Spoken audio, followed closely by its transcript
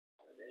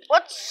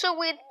What should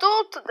we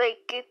do today,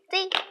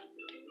 Kitty?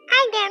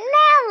 I don't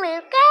know,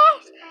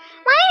 Lucas.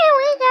 Why don't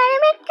we go to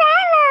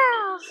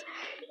McDonald's?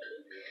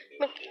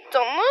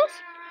 McDonald's?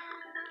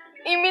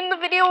 You mean the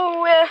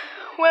video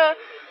where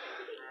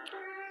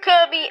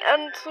Kirby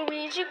and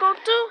Luigi go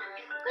to?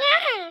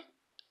 Yeah.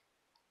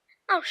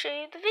 I'll show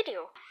you the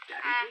video.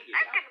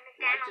 I've got a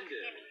McDonald's to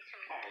give me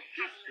some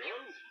Happy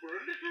Meals.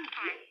 Let's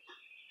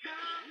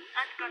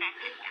go to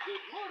McDonald's.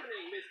 Good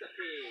morning, Mr.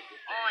 Pig.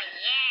 Oh,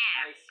 yeah.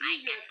 I see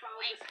you found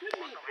the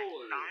swimming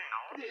pool.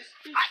 This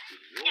is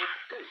your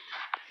goat.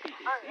 It is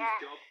his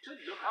job to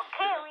look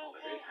after the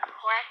holiday house.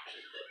 What?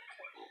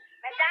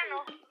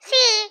 McDonald's.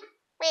 See,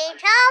 we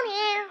told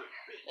you.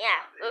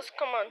 Yeah, let's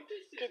come on,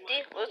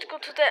 Kitty. Let's go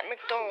to that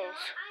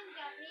McDonald's.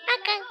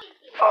 Okay.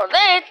 Oh,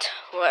 that?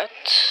 What?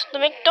 The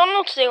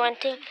McDonald's they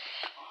went to.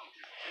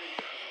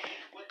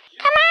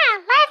 Come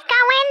on, let's go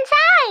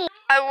inside.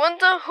 I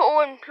wonder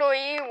who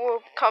employee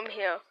will come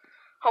here.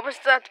 Hope it's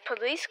that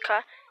police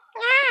car.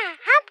 Yeah,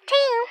 hope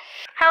too.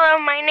 Hello,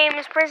 my name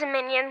is Prison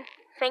Minion.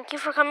 Thank you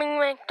for coming to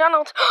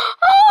McDonald's.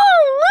 Oh,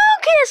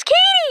 Lucas,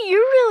 Katie, you're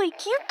really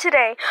cute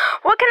today.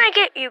 What can I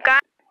get you guys?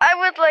 I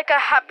would like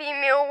a Happy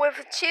Meal with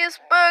a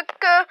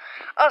cheeseburger,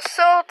 a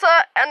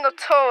soda, and a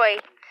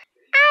toy.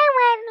 I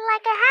would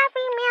like a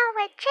Happy Meal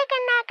with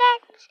chicken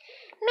nuggets,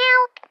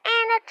 milk,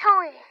 and a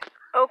toy.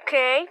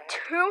 Okay,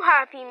 2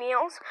 Happy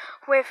Meals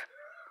with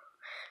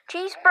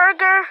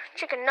cheeseburger,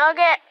 chicken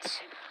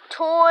nuggets,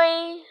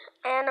 toy,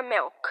 and a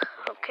milk.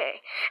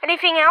 Okay.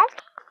 Anything else?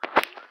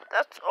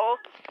 That's all.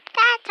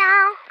 That's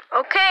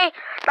all. Okay,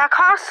 that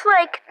costs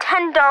like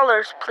 $10,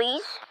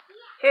 please.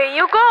 Here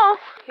you go.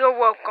 You're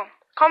welcome.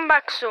 Come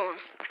back soon.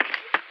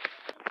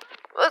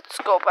 Let's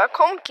go back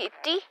home, Kitty.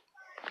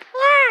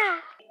 Yeah,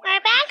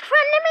 we're back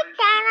from the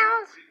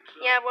McDonald's.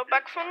 Yeah, we're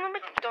back from the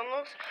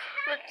McDonald's.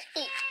 Let's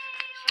eat.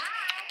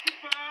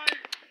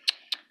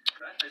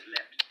 That has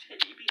left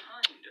Teddy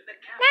behind at the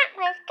camp. That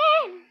was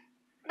good.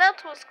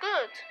 That was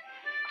good.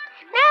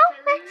 Now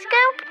let's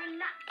go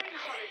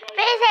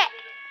visit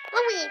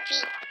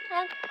Luigi.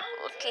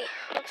 Okay,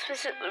 let's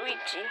visit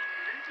Luigi.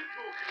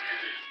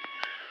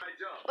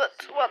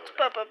 Let's watch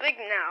Peppa Pig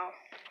now.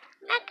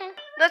 Okay.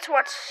 Let's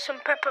watch some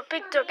Peppa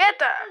Pig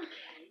together.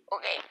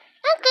 Okay.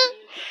 Okay.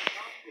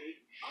 Pig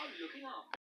are looking after